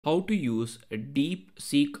How to use a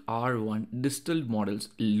Deepseek R1 Distill Models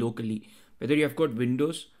locally. Whether you have got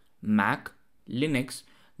Windows, Mac, Linux,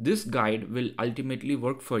 this guide will ultimately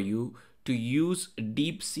work for you to use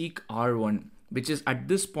Deepseek R1, which is at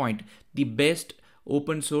this point the best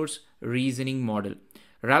open source reasoning model.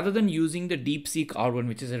 Rather than using the Deepseek R1,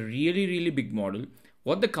 which is a really big model,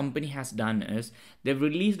 what the company has done is they've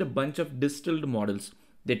released a bunch of distilled models.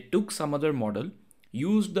 They took some other model,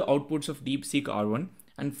 used the outputs of Deepseek R1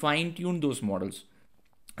 and fine-tune those models.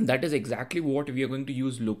 That is exactly what we are going to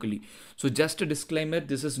use locally. So just a disclaimer,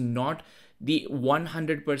 this is not the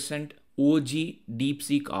 100% OG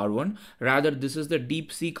Deepseek R1. Rather, this is the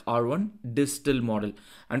Deepseek R1 Distill model.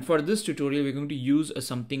 And for this tutorial, we're going to use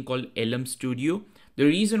something called LMStudio. The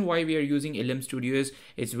reason why we are using LMStudio is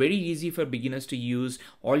it's very easy for beginners to use.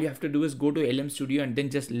 All you have to do is go to LMStudio and then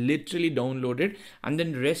just literally download it. And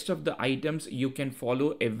then rest of the items, you can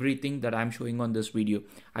follow everything that I'm showing on this video.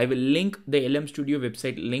 I will link the LMStudio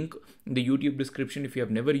website link in the YouTube description if you have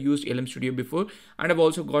never used LMStudio before. And I've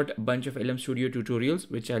also got a bunch of LMStudio tutorials,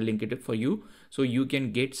 which I'll link it for you so you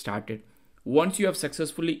can get started. Once you have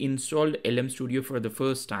successfully installed LMStudio for the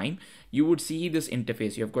first time, you would see this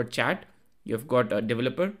interface. You have got chat, you've got a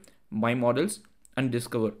developer, my models, and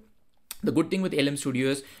discover. The good thing with LMStudio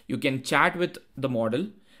is you can chat with the model,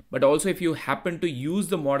 but also if you happen to use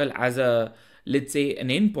the model as a, let's say, an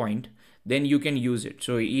endpoint, then you can use it.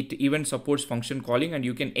 So it even supports function calling, and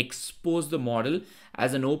you can expose the model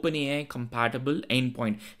as an OpenAI compatible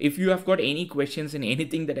endpoint. If you have got any questions in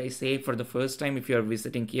anything that I say for the first time, if you are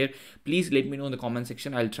visiting here, please let me know in the comment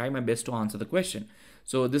section. I'll try my best to answer the question.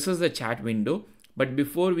 So this is the chat window. But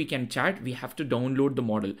before we can chat, we have to download the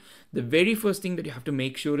model. The very first thing that you have to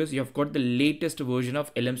make sure is you have got the latest version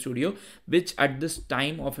of LMStudio, which at this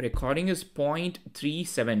time of recording is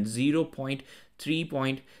 0.37,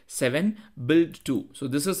 0.3.7 build 2. So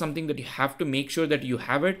this is something that you have to make sure that you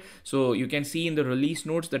have it. So you can see in the release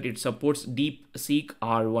notes that it supports Deepseek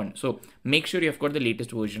R1. So make sure you have got the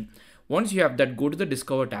latest version. Once you have that, go to the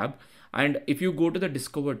Discover tab. And if you go to the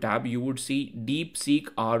Discover tab, you would see Deepseek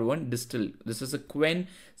R1 Distill. This is a Qwen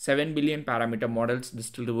 7 billion parameter models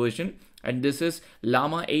distilled version. And this is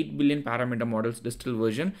Llama 8 billion parameter models distilled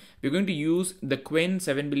version. We're going to use the Qwen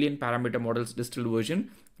 7 billion parameter models distilled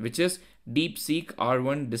version, which is Deepseek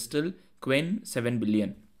R1 Distill Qwen 7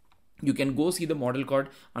 billion. You can go see the model card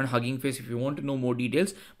on Hugging Face if you want to know more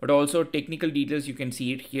details, but also technical details. You can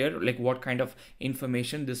see it here, like what kind of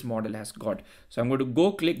information this model has got. So I'm going to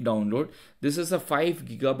go click download. This is a 5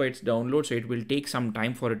 GB download, so it will take some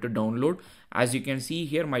time for it to download. As you can see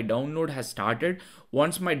here, my download has started.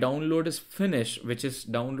 Once my download is finished, which is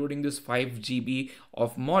downloading this 5 GB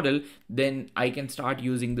of model, then I can start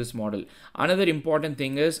using this model. Another important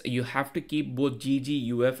thing is you have to keep both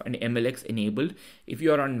GGUF and MLX enabled. If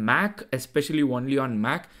you are on Mac, especially only on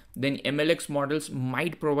Mac, then MLX models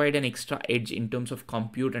might provide an extra edge in terms of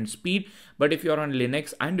compute and speed. But if you're on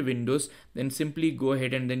Linux and Windows, then simply go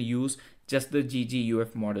ahead and then use just the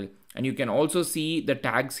GGUF model. And you can also see the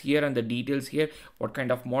tags here and the details here, what kind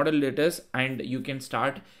of model it is, and you can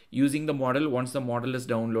start using the model once the model is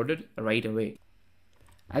downloaded right away.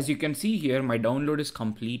 As you can see here, my download is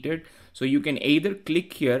completed. So you can either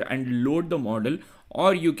click here and load the model,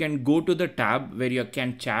 or you can go to the tab where you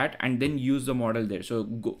can chat and then use the model there. So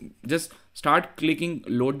just start clicking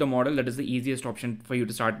load the model. That is the easiest option for you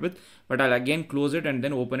to start with. But I'll again close it and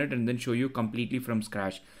then open it and then show you completely from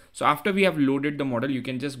scratch. So after we have loaded the model, you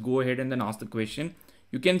can just go ahead and then ask the question.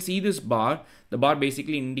 You can see this bar. The bar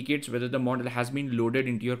basically indicates whether the model has been loaded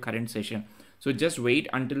into your current session. So just wait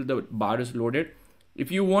until the bar is loaded. If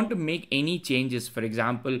you want to make any changes, for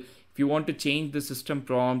example, if you want to change the system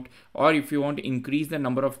prompt, or if you want to increase the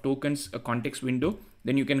number of tokens, a context window,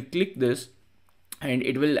 then you can click this and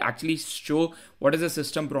it will actually show what is the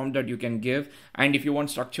system prompt that you can give. And if you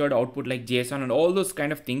want structured output like JSON and all those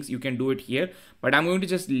kind of things, you can do it here. But I'm going to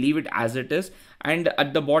just leave it as it is. And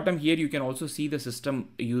at the bottom here, you can also see the system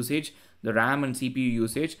usage, the RAM and CPU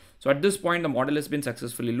usage. So at this point, the model has been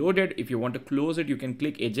successfully loaded. If you want to close it, you can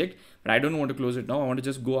click eject, but I don't want to close it now. I want to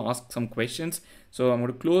just go ask some questions. So I'm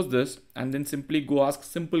going to close this and then simply go ask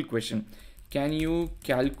simple question. Can you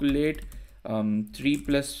calculate 4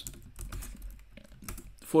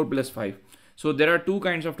 plus 5? So there are two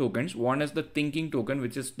kinds of tokens. One is the thinking token,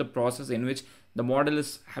 which is the process in which the model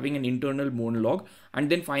is having an internal monologue, and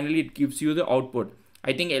then finally it gives you the output.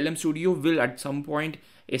 I think LMStudio will at some point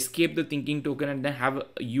escape the thinking token and then have a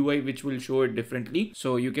UI which will show it differently.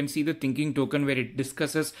 So you can see the thinking token where it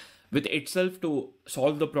discusses with itself to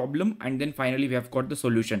solve the problem. And then finally we have got the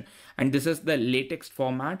solution, and this is the latex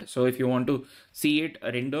format. So if you want to see it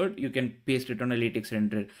rendered, you can paste it on a latex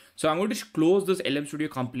render. So I'm going to close this LMStudio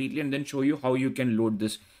completely and then show you how you can load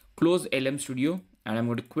this. Close LMStudio, and I'm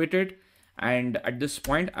going to quit it. And at this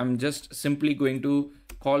point, I'm just simply going to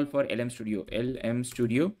call for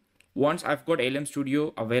LMStudio. Once I've got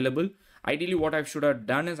LMStudio available, ideally what I should have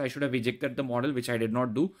done is I should have ejected the model, which I did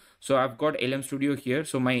not do. So I've got LMStudio here.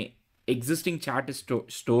 So my existing chat is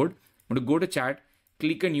stored. I'm going to go to chat,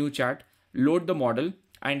 click a new chat, load the model,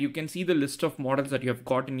 and you can see the list of models that you have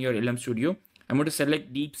got in your LMStudio. I'm going to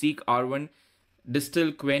select Deepseek R1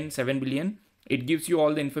 Distill Quen 7 billion. It gives you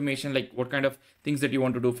all the information, like what kind of things that you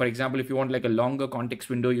want to do. For example, if you want like a longer context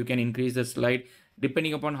window, you can increase the slide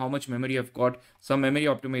depending upon how much memory you've got, some memory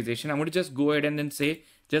optimization. I'm going to just go ahead and then say,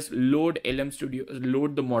 just load LMStudio,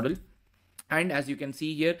 load the model. And as you can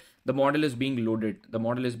see here, the model is being loaded. The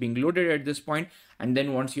model is being loaded at this point. And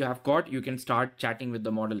then once you have got, you can start chatting with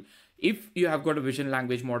the model. If you have got a vision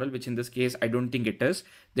language model, which in this case, I don't think it is,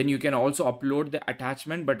 then you can also upload the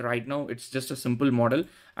attachment. But right now it's just a simple model,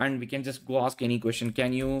 and we can just go ask any question.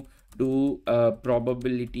 Can you do a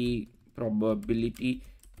probability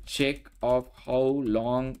check of how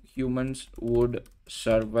long humans would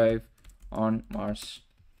survive on Mars?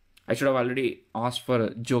 I should have already asked for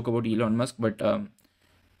a joke about Elon Musk, but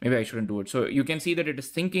maybe I shouldn't do it. So you can see that it is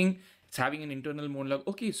thinking, it's having an internal monologue.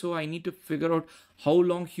 Okay, so I need to figure out how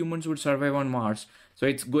long humans would survive on Mars. So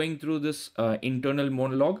it's going through this internal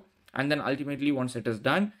monologue, and then ultimately once it is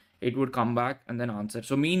done, it would come back and then answer.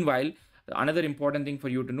 So meanwhile, another important thing for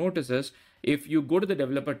you to notice is if you go to the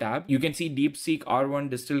developer tab, you can see Deepseek R1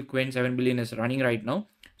 Distill Quen 7 billion is running right now.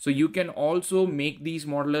 So you can also make these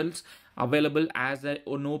models available as an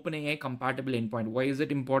OpenAI compatible endpoint. Why is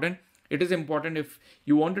it important? It is important if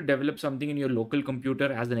you want to develop something in your local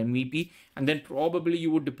computer as an MVP, and then probably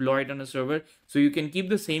you would deploy it on a server. So you can keep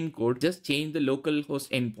the same code, just change the local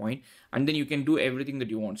host endpoint, and then you can do everything that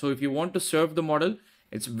you want. So if you want to serve the model,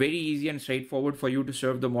 it's very easy and straightforward for you to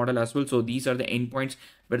serve the model as well. So these are the endpoints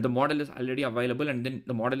where the model is already available, and then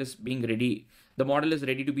the model is being ready. The model is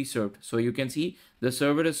ready to be served. So you can see the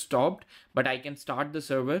server is stopped, but I can start the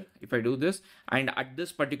server if I do this. And at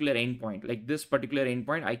this particular endpoint, like this particular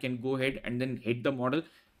endpoint, I can go ahead and then hit the model,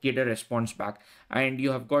 get a response back. And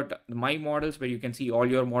you have got my models where you can see all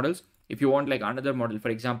your models. If you want like another model, for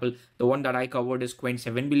example, the one that I covered is Quen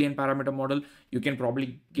 7 billion parameter model. You can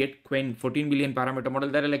probably get Quen 14 billion parameter model.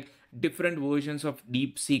 There are like different versions of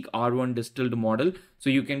Deepseek R1 distilled model. So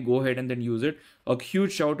you can go ahead and then use it. A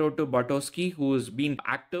huge shout out to Batowski, who's been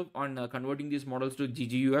active on converting these models to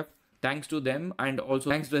GGUF. Thanks to them, and also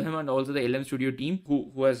the LMStudio team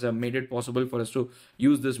who has made it possible for us to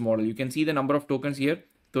use this model. You can see the number of tokens here.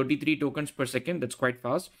 33 tokens per second. That's quite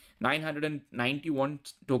fast. 991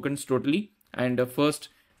 tokens totally. And the first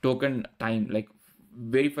token time, like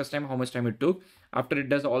very first time, how much time it took. After it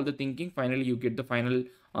does all the thinking, finally you get the final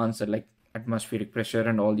answer, like atmospheric pressure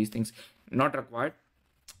and all these things. Not required.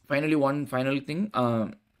 Finally, one final thing.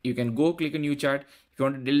 You can go click a new chat. If you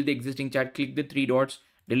want to delete the existing chat, click the three dots,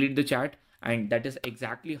 delete the chat. And that is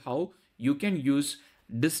exactly how you can use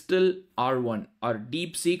Distill R1 or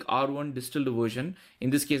Deepseek R1 distilled version. In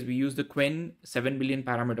this case, we use the Quen 7 billion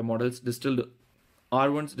parameter models, distilled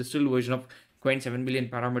R1's distilled version of Quen 7 billion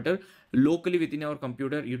parameter locally within our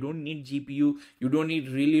computer. You don't need GPU. You don't need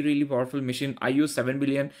really powerful machine. I use 7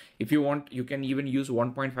 billion. If you want, you can even use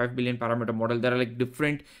 1.5 billion parameter model. There are like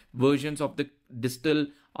different versions of the Distill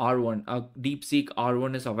R1. Deepseek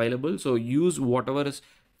R1 is available. So use whatever is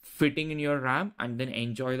fitting in your RAM and then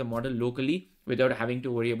enjoy the model locally without having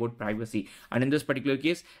to worry about privacy. And in this particular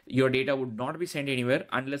case, your data would not be sent anywhere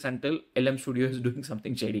unless until LMStudio is doing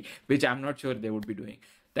something shady, which I'm not sure they would be doing.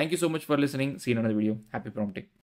 Thank you so much for listening. See you in another video. Happy prompting.